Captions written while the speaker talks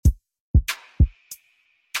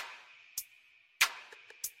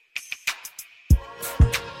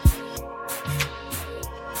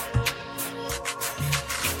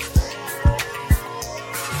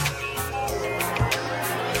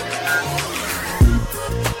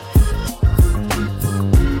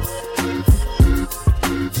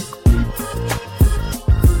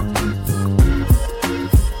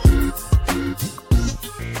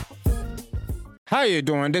How you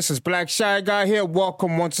doing? This is Black Shy Guy here.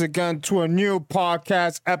 Welcome once again to a new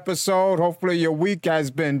podcast episode. Hopefully your week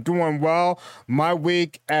has been doing well. My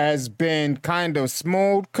week has been kind of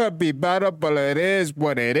smooth. Could be better, but it is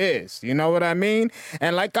what it is. You know what I mean?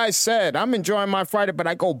 And like I said, I'm enjoying my Friday, but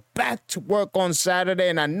I go back to work on Saturday,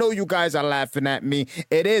 and I know you guys are laughing at me.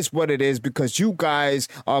 It is what it is because you guys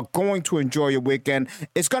are going to enjoy your weekend.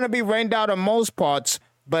 It's going to be rained out in most parts,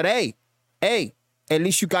 but hey, at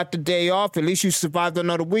least you got the day off. At least you survived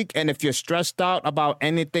another week. And if you're stressed out about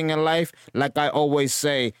anything in life, like I always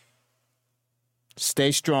say,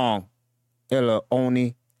 stay strong. It'll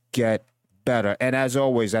only get better. And as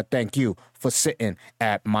always, I thank you for sitting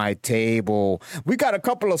at my table. We got a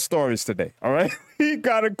couple of stories today, all right? We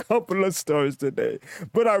got a couple of stories today.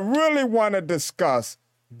 But I really want to discuss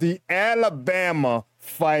the Alabama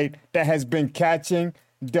fight that has been catching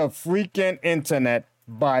the freaking internet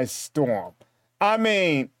by storm. I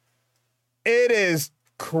mean, it is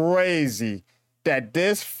crazy that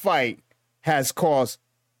this fight has caused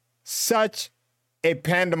such a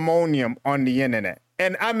pandemonium on the internet.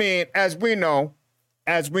 And I mean, as we know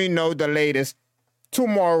the latest, 2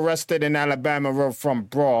 more arrested in Alabama from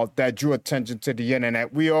brawl that drew attention to the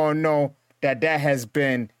internet. We all know that has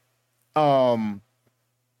been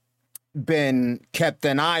kept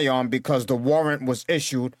an eye on because the warrant was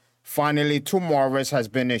issued. Finally, 2 more arrests has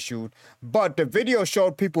been issued. But the video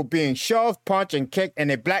showed people being shoved, punched, and kicked,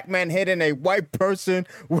 and a black man hitting a white person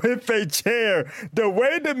with a chair. The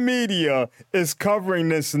way the media is covering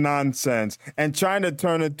this nonsense and trying to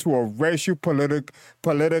turn it to a racial,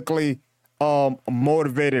 politically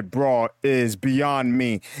motivated brawl is beyond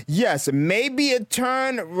me. Yes, maybe it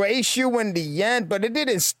turned racial in the end, but it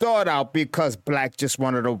didn't start out because black just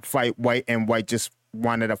wanted to fight white and white just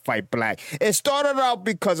wanted to fight black. It started out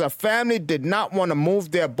because a family did not want to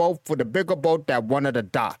move their boat for the bigger boat that wanted to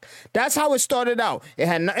dock. That's how it started out. It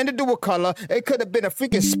had nothing to do with color. It could have been a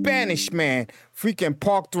freaking Spanish man freaking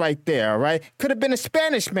parked right there, all right? Could have been a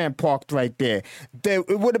Spanish man parked right there.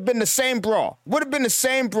 It would have been the same brawl.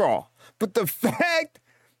 But the fact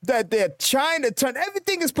that they're trying to turn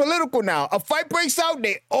everything is political now. A fight breaks out,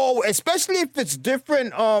 especially if it's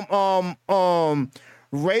different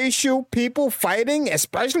racial people fighting,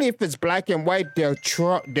 especially if it's black and white, they're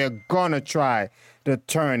gonna try to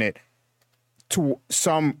turn it to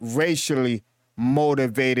some racially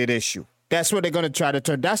motivated issue. That's what they're gonna try to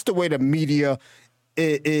turn. That's the way the media.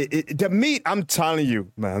 I'm telling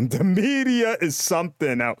you, man, the media is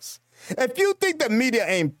something else. If you think the media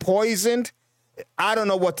ain't poisoned, I don't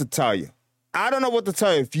know what to tell you.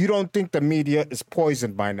 If you don't think the media is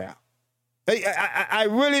poisoned by now. I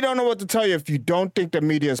really don't know what to tell you if you don't think the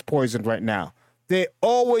media is poisoned right now. They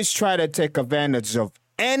always try to take advantage of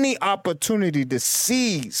any opportunity to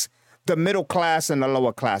seize the middle class and the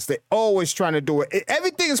lower class. They're always trying to do it.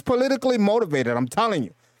 Everything is politically motivated, I'm telling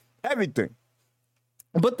you. Everything.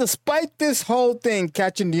 But despite this whole thing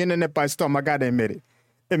catching the internet by storm, I gotta admit it.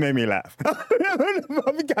 It made me laugh.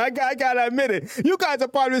 I gotta admit it. You guys are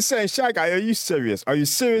probably saying, Shy Guy, are you serious? Are you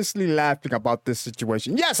seriously laughing about this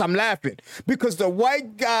situation? Yes, I'm laughing because the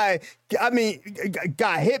white guy, got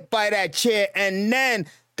hit by that chair, and then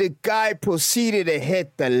the guy proceeded to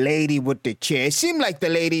hit the lady with the chair. It seemed like the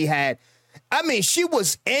lady she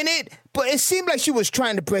was in it, but it seemed like she was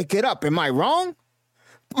trying to break it up. Am I wrong?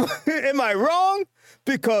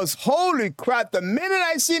 Because holy crap, the minute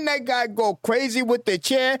I seen that guy go crazy with the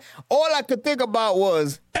chair, all I could think about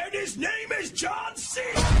was, and his name is John C.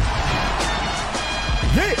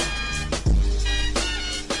 Yeah.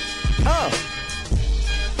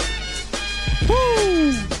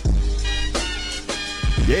 Woo.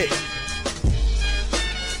 Yeah.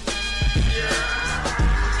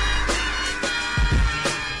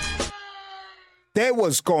 They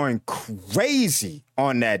was going crazy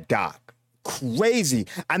on that dock. Crazy.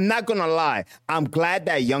 I'm not gonna lie. I'm glad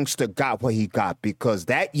that youngster got what he got because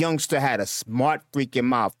that youngster had a smart freaking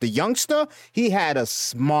mouth. The youngster, he had a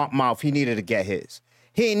smart mouth. He needed to get his.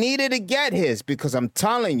 Because I'm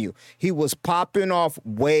telling you, he was popping off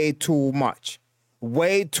way too much.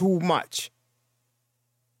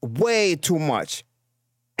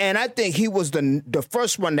 And I think he was the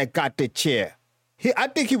first one that got the chair. I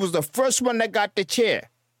think he was the first one that got the chair.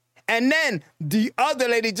 And then the other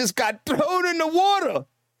lady just got thrown in the water.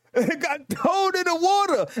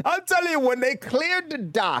 I'm telling you, when they cleared the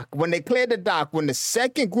dock, when the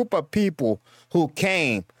second group of people who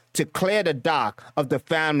came to clear the dock of the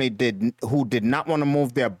family who did not want to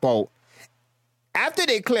move their boat, after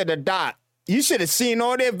they cleared the dock, you should have seen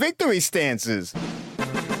all their victory stances.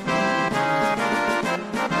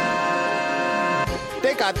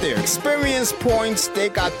 They got got their experience points. They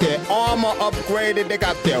got their armor upgraded. They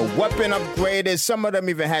got their weapon upgraded. Some of them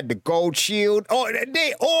even had the gold shield. Oh,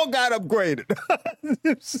 they all got upgraded.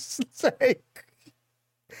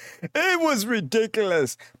 It was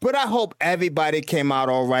ridiculous. But I hope everybody came out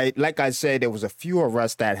all right. Like I said, there was a few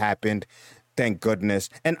arrests that happened. Thank goodness.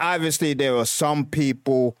 And obviously there were some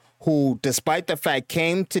people who, despite the fact,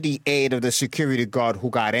 came to the aid of the security guard who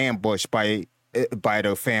got ambushed by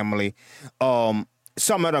their family.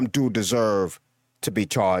 Some of them do deserve to be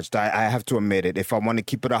charged. I have to admit it. If I want to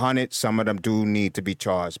keep it 100, some of them do need to be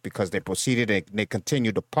charged because they proceeded and they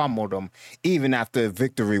continued to pummel them even after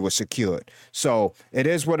victory was secured. So it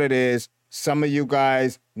is what it is. Some of you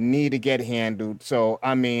guys need to get handled. So,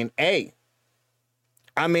 I mean, hey.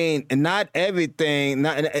 I mean, not everything.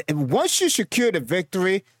 Once you secure the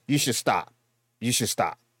victory, you should stop. You should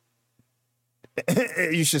stop.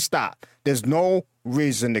 You should stop. There's no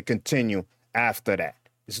reason to continue after that.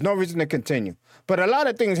 There's no reason to continue. But a lot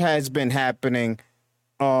of things has been happening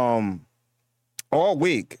all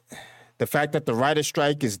week. The fact that the writer's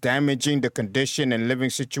strike is damaging the condition and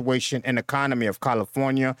living situation and economy of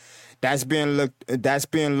California, that's being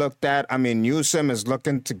looked at. I mean, Newsom is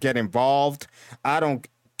looking to get involved. I don't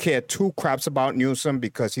care two craps about Newsom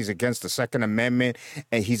because he's against the Second Amendment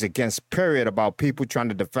and he's against, period, about people trying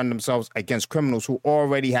to defend themselves against criminals who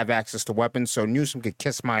already have access to weapons. So Newsom could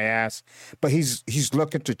kiss my ass. But he's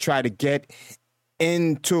looking to try to get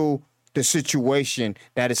into the situation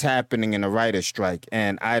that is happening in the writer's strike.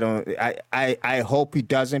 And I hope he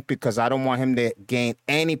doesn't, because I don't want him to gain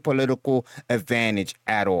any political advantage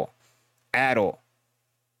at all. At all.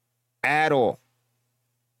 At all.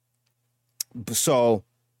 So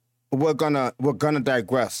we're gonna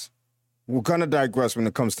digress. We're gonna digress when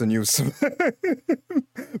it comes to Newsom. But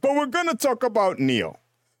we're gonna talk about Neyo.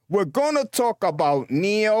 We're gonna talk about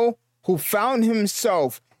Neyo, who found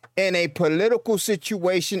himself in a political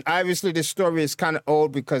situation. Obviously, this story is kind of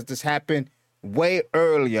old because this happened way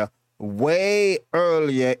earlier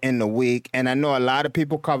in the week. And I know a lot of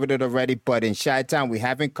people covered it already, but in Chi-Town, we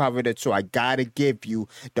haven't covered it. So I got to give you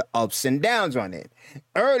the ups and downs on it.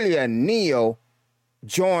 Earlier, Neyo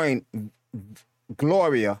joined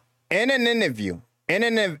Gloria in an interview. I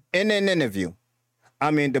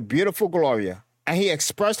mean, the beautiful Gloria. And he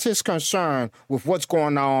expressed his concern with what's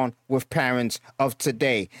going on with parents of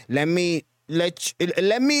today. Let me let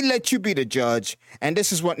you be the judge. And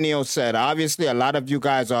this is what Neyo said. Obviously, a lot of you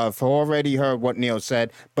guys have already heard what Neyo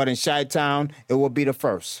said, but in Chi-Town, it will be the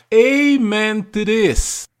first. Amen to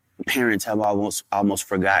this. Parents have almost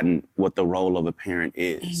forgotten what the role of a parent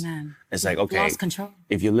is. Amen. It's like, okay, Lost control.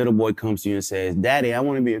 If your little boy comes to you and says, "Daddy, I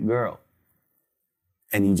want to be a girl,"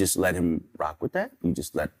 and you just let him rock with that,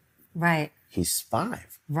 Right. He's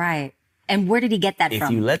 5. Right. And where did he get that from?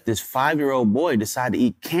 If you let this 5-year-old boy decide to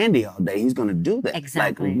eat candy all day, he's going to do that.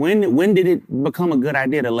 Exactly. Like, when did it become a good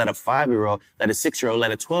idea to let a 5-year-old, let a 6-year-old,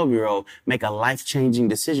 let a 12-year-old make a life-changing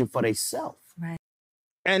decision for themselves? Right.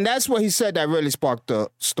 And that's what he said that really sparked the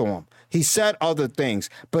storm. He said other things,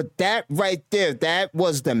 but that right there, that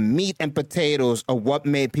was the meat and potatoes of what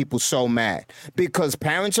made people so mad. Because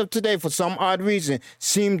parents of today, for some odd reason,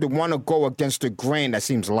 seem to want to go against the grain that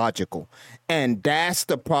seems logical. And that's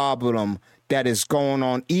the problem that is going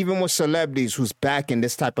on, even with celebrities who's backing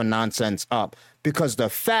this type of nonsense up. Because the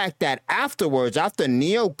fact that afterwards, after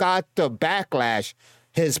Neyo got the backlash,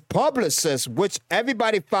 his publicist, which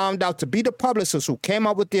everybody found out to be the publicist who came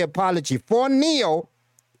up with the apology for Neyo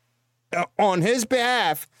on his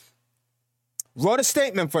behalf, wrote a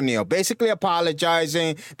statement for Neyo, basically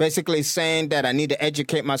apologizing, basically saying that I need to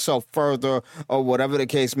educate myself further or whatever the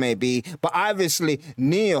case may be. But obviously,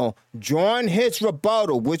 Neyo, during his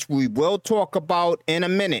rebuttal, which we will talk about in a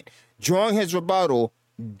minute, during his rebuttal,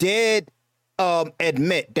 did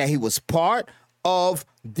admit that he was part of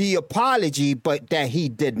the apology, but that he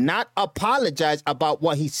did not apologize about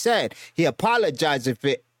what he said. He apologized if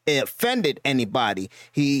it offended anybody.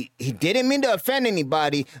 He didn't mean to offend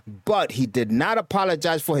anybody, but he did not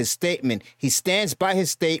apologize for his statement. He stands by his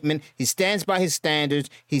statement. He stands by his standards.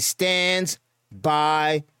 He stands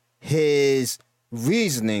by his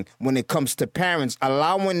reasoning when it comes to parents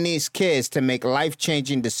allowing these kids to make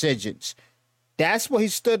life-changing decisions. That's what he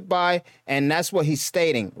stood by, and that's what he's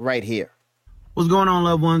stating right here. What's going on,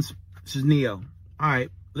 loved ones? This is Neyo. All right,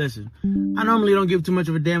 listen. I normally don't give too much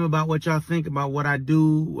of a damn about what y'all think about what I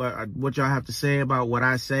do, what y'all have to say about what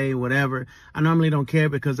I say, whatever. I normally don't care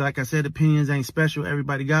because, like I said, opinions ain't special.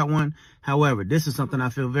 Everybody got one. However, this is something I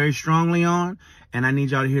feel very strongly on, and I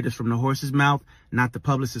need y'all to hear this from the horse's mouth, not the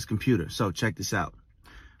publicist's computer. So check this out.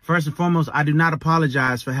 First and foremost, I do not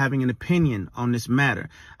apologize for having an opinion on this matter.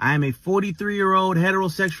 I am a 43-year-old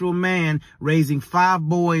heterosexual man raising 5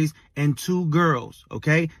 boys and 2 girls,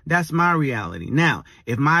 okay? That's my reality. Now,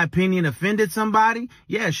 if my opinion offended somebody,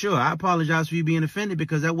 yeah, sure, I apologize for you being offended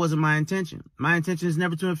because that wasn't my intention. My intention is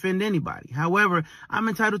never to offend anybody. However, I'm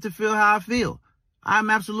entitled to feel how I feel.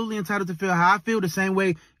 I'm absolutely entitled to feel how I feel the same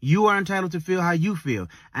way you are entitled to feel how you feel.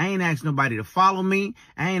 I ain't asked nobody to follow me.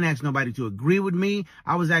 I ain't asked nobody to agree with me.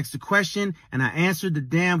 I was asked a question and I answered the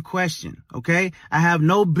damn question. Okay. I have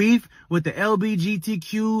no beef with the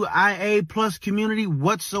LGBTQIA plus community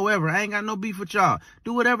whatsoever. I ain't got no beef with y'all.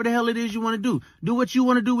 Do whatever the hell it is you want to do. Do what you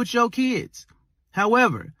want to do with your kids.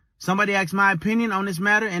 However, somebody asked my opinion on this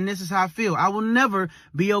matter, and this is how I feel. I will never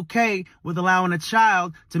be okay with allowing a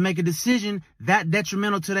child to make a decision that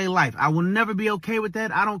detrimental to their life. I will never be okay with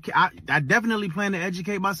that. I don't care. I definitely plan to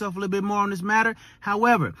educate myself a little bit more on this matter.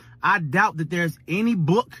 However, I doubt that there's any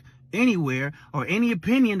book anywhere or any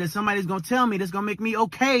opinion that somebody's going to tell me that's going to make me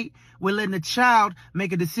okay with letting a child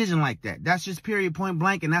make a decision like that. That's just period, point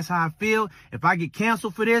blank, and that's how I feel. If I get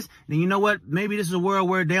canceled for this, then you know what? Maybe this is a world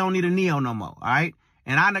where they don't need a Neo no more, all right?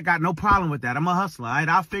 And I got no problem with that. I'm a hustler, all right?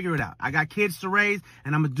 I'll figure it out. I got kids to raise,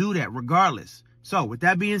 and I'm going to do that regardless. So, with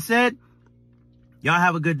that being said, y'all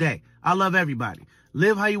have a good day. I love everybody.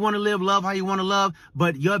 Live how you want to live, love how you want to love,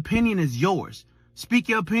 but your opinion is yours. Speak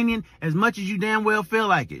your opinion as much as you damn well feel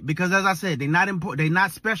like it. Because as I said, they're not important. They're not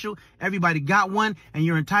special. Everybody got one, and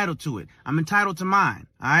you're entitled to it. I'm entitled to mine,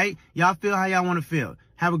 all right? Y'all feel how y'all want to feel.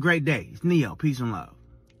 Have a great day. It's Neo. Peace and love.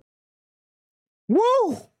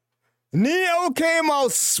 Woo! Neyo came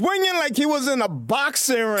out swinging like he was in a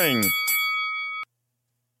boxing ring.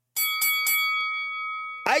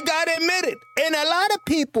 I gotta admit it. And a lot of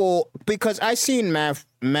people, because I seen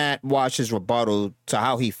Matt Wash's rebuttal to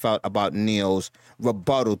how he felt about Neyo's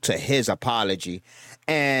rebuttal to his apology.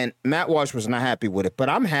 And Matt Wash was not happy with it, but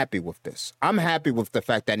I'm happy with this. I'm happy with the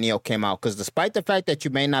fact that Neyo came out, because despite the fact that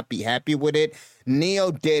you may not be happy with it,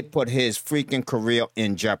 Neyo did put his freaking career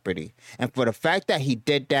in jeopardy. And for the fact that he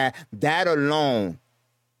did that, that alone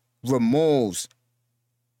removes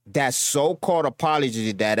that so-called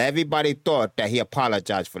apology that everybody thought that he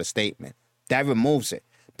apologized for the statement. That removes it.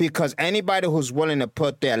 Because anybody who's willing to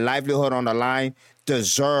put their livelihood on the line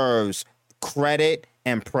deserves credit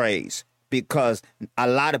and praise. Because a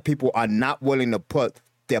lot of people are not willing to put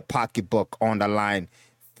their pocketbook on the line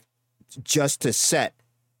just to set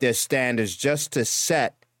their standards, just to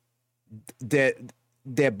set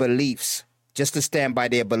their beliefs, just to stand by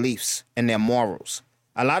their beliefs and their morals.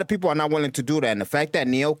 A lot of people are not willing to do that. And the fact that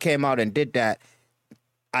Neyo came out and did that,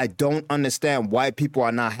 I don't understand why people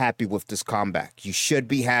are not happy with this comeback. You should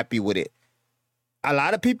be happy with it. A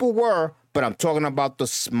lot of people were, but I'm talking about the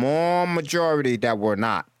small majority that were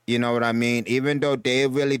not. You know what I mean? Even though they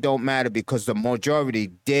really don't matter, because the majority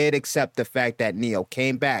did accept the fact that Neyo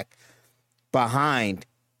came back behind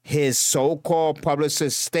his so-called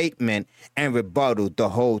publicist statement and rebutted the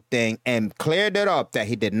whole thing and cleared it up that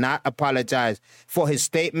he did not apologize for his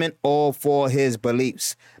statement or for his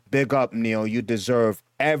beliefs. Big up, Neyo. You deserve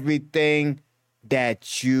everything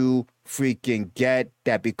that you freaking get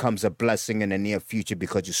that becomes a blessing in the near future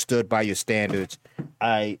because you stood by your standards.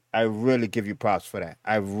 I really give you props for that.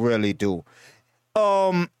 I really do.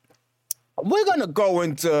 We're gonna go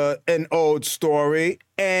into an old story,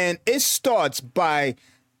 and it starts by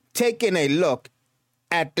taking a look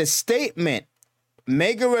at the statement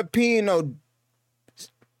Megan Rapinoe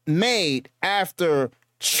made after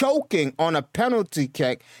choking on a penalty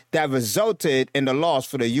kick that resulted in the loss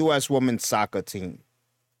for the U.S. women's soccer team.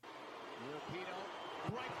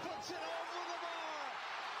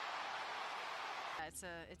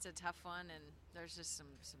 It's a tough one, and there's just some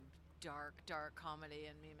dark comedy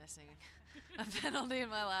in me missing a penalty in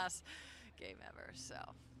my last game ever. So,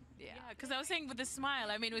 yeah. Because I was saying with the smile,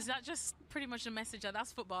 I mean, was that just pretty much a message that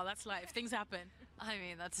that's football, that's life, things happen? I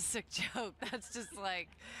mean, that's a sick joke. That's just like,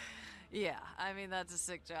 yeah. I mean, that's a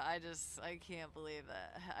sick joke. I can't believe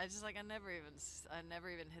that. I never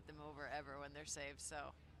even hit them over ever when they're saved. So.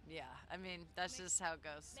 Yeah, I mean, that's just how it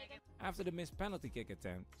goes. After the missed penalty kick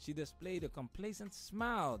attempt, she displayed a complacent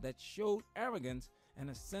smile that showed arrogance and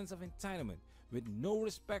a sense of entitlement, with no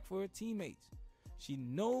respect for her teammates. She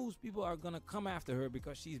knows people are going to come after her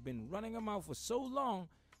because she's been running her mouth for so long.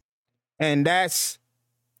 And that's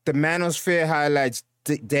the Manosphere Highlights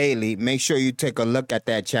Daily. Make sure you take a look at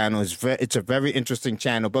that channel. It's a very interesting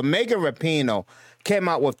channel. But Megan Rapinoe came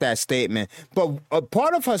out with that statement. But a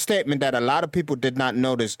part of her statement that a lot of people did not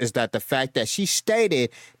notice is that the fact that she stated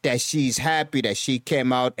that she's happy that she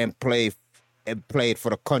came out and played for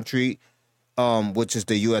the country, which is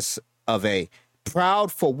the U.S. of A.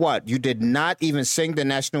 Proud for what? You did not even sing the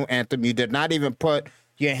national anthem. You did not even put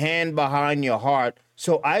your hand behind your heart.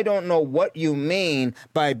 So I don't know what you mean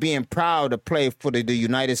by being proud to play for the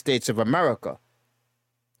United States of America.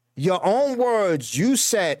 Your own words, you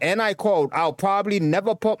said, and I quote, I'll probably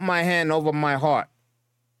never put my hand over my heart.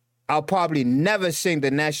 I'll probably never sing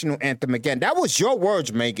the national anthem again. That was your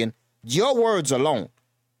words, Megan. Your words alone.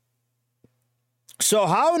 So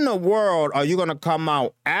how in the world are you going to come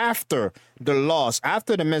out after the loss,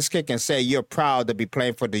 after the missed kick, and say you're proud to be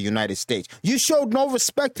playing for the United States? You showed no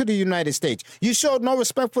respect to the United States. You showed no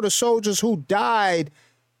respect for the soldiers who died,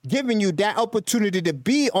 giving you that opportunity to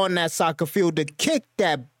be on that soccer field, to kick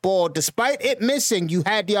that ball. Despite it missing, you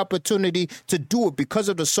had the opportunity to do it because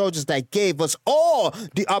of the soldiers that gave us all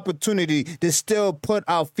the opportunity to still put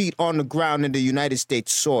our feet on the ground in the United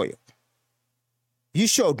States soil. You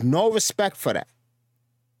showed no respect for that.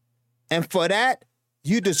 And for that,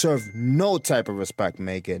 you deserve no type of respect,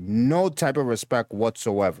 Megan. No type of respect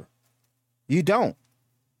whatsoever. You don't.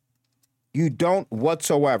 You don't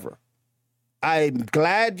whatsoever. I'm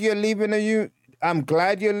glad you're leaving I'm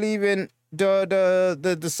glad you're leaving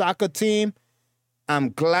the soccer team.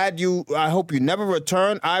 I hope you never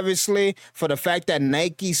return, obviously, for the fact that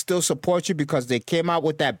Nike still supports you because they came out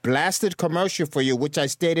with that blasted commercial for you, which I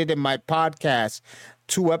stated in my podcast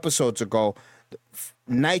 2 episodes ago.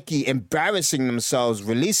 Nike embarrassing themselves,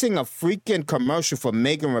 releasing a freaking commercial for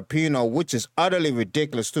Megan Rapinoe, which is utterly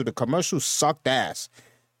ridiculous too. The commercial sucked ass.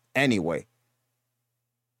 Anyway.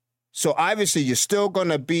 So obviously you're still going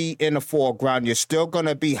to be in the foreground. You're still going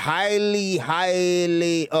to be highly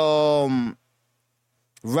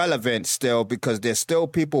relevant still, because there's still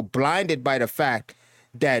people blinded by the fact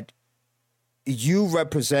that you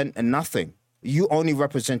represent nothing. You only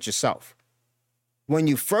represent yourself. When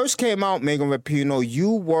you first came out, Megan Rapinoe,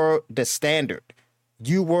 you were the standard.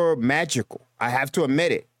 You were magical. I have to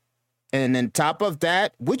admit it. And on top of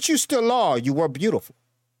that, which you still are, you were beautiful.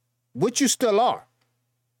 Which you still are.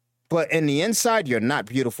 But in the inside, you're not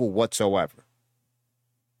beautiful whatsoever.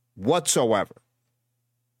 Whatsoever.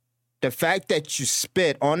 The fact that you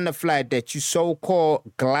spit on the flag that you so-called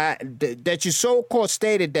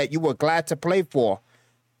stated that you were glad to play for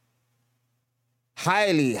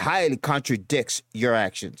highly contradicts your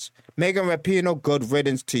actions. Megan Rapinoe, good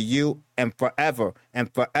riddance to you, and forever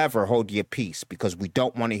hold your peace, because we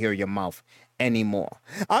don't want to hear your mouth anymore.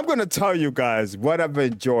 I'm going to tell you guys what I've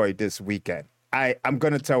enjoyed this weekend. I'm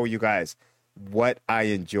going to tell you guys what I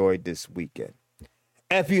enjoyed this weekend.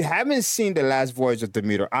 If you haven't seen The Last Voyage of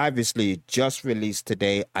Demeter, obviously it just released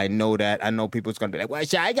today. I know that. I know people's going to be like, well,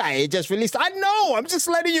 Shy Guy, it just released. I know. I'm just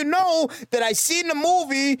letting you know that I seen the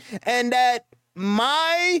movie and that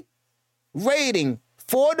my rating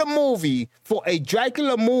for the movie, for a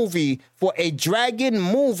Dracula movie, for a dragon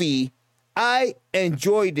movie, I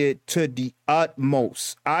enjoyed it to the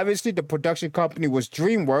utmost. Obviously, the production company was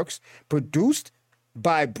DreamWorks, produced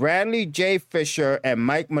by Bradley J. Fisher and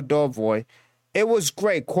Mike Medavoy. It was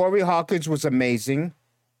great. Corey Hawkins was amazing.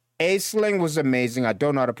 Aisling was amazing. I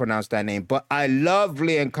don't know how to pronounce that name, but I love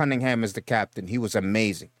Liam Cunningham as the captain. He was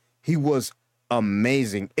amazing. He was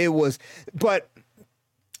amazing. But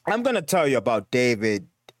I'm going to tell you about David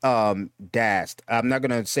Dast. I'm not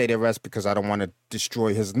going to say the rest because I don't want to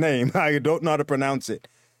destroy his name. I don't know how to pronounce it.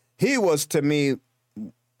 He was, to me,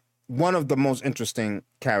 one of the most interesting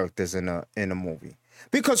characters in a movie.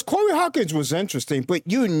 Because Corey Hawkins was interesting, but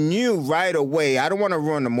you knew right away, I don't want to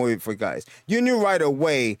ruin the movie for you guys. You knew right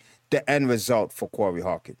away the end result for Corey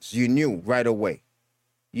Hawkins. You knew right away.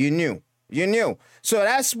 You knew. So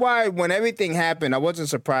that's why when everything happened, I wasn't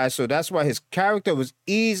surprised. So that's why his character was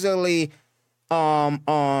easily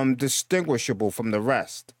distinguishable from the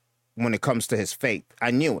rest when it comes to his fate. I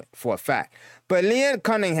knew it for a fact. But Liam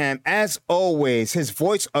Cunningham, as always, his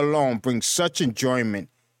voice alone brings such enjoyment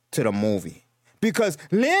to the movie. Because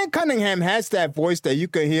Liam Cunningham has that voice that you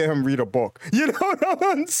can hear him read a book. You know what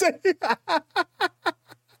I'm saying?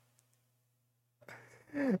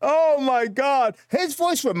 Oh, my God. His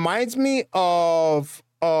voice reminds me of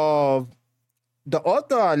the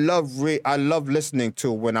author I love listening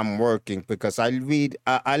to when I'm working, because I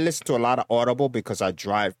listen to a lot of Audible because I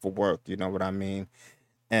drive for work. You know what I mean?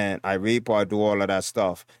 And I read, but I do all of that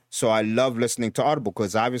stuff. So I love listening to Audible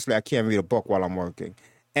because obviously I can't read a book while I'm working.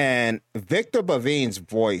 And Victor Bavine's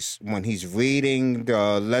voice when he's reading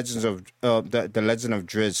the Legends of the Legend of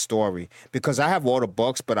Driz's story, because I have all the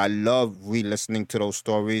books, but I love re-listening to those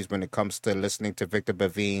stories when it comes to listening to Victor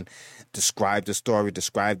Bavine describe the story,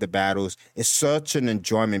 describe the battles. It's such an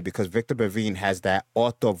enjoyment because Victor Bavine has that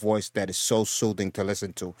author voice that is so soothing to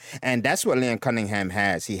listen to. And that's what Leon Cunningham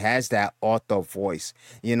has. He has that author voice.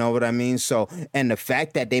 You know what I mean? So, and the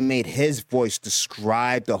fact that they made his voice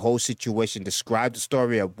describe the whole situation, describe the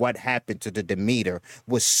story of what happened to the Demeter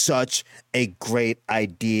was such a great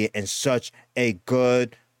idea and such a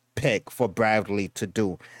good pick for Bradley to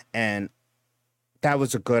do. And that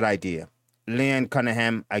was a good idea. Leon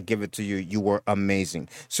Cunningham, I give it to you. You were amazing.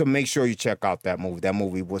 So make sure you check out that movie. That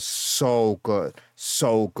movie was so good.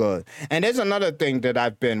 So good. And there's another thing that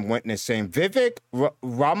I've been witnessing. Vivek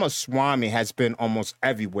Ramaswamy has been almost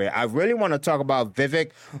everywhere. I really want to talk about Vivek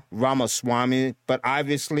Ramaswamy, but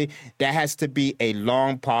obviously that has to be a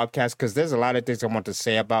long podcast because there's a lot of things I want to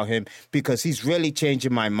say about him because he's really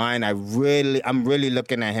changing my mind. I'm really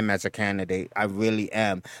looking at him as a candidate. I really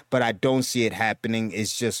am. But I don't see it happening.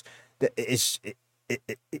 It's just it's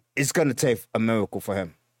going to take a miracle for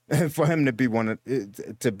him, for him to be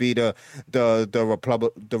the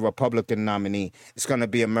Republican nominee. It's going to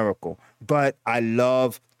be a miracle. But I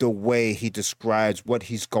love the way he describes what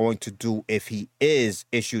he's going to do if he is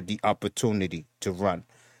issued the opportunity to run.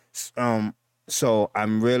 So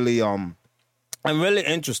I'm really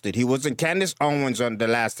interested. He was in Candace Owens on the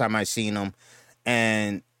last time I seen him,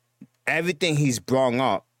 and everything he's brought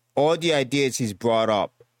up, all the ideas he's brought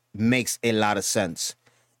up, makes a lot of sense.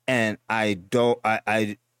 And I don't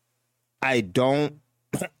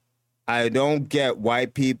get why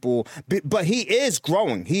people, but he is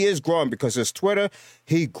growing. He is growing because his Twitter,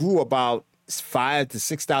 he grew about 5,000 to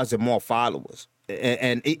 6,000 more followers,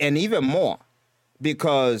 and even more,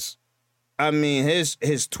 because I mean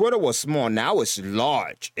his Twitter was small. Now it's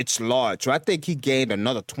large. It's large. So I think he gained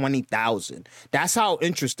another 20,000. That's how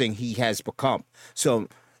interesting he has become. So,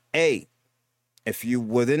 if you're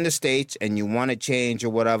within the States and you want to change or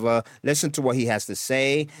whatever, listen to what he has to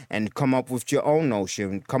say and come up with your own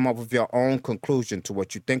notion, come up with your own conclusion to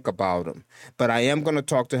what you think about him. But I am going to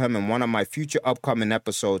talk to him in one of my future upcoming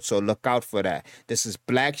episodes, so look out for that. This is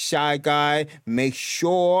Black Shy Guy. Make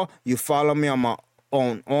sure you follow me on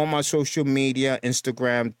all my social media,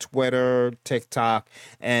 Instagram, Twitter, TikTok,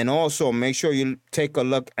 and also make sure you take a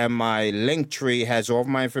look at my link tree. It has all of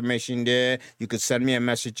my information there. You can send me a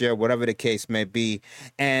message there, whatever the case may be.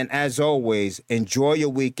 And as always, enjoy your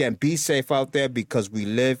weekend. Be safe out there because we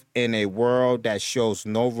live in a world that shows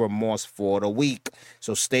no remorse for the weak.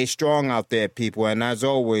 So stay strong out there, people. And as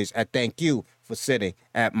always, I thank you for sitting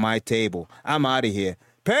at my table. I'm out of here.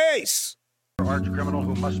 Peace! Arch criminal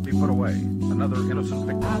who must be put away. Another innocent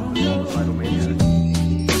victim of suicidal maniac.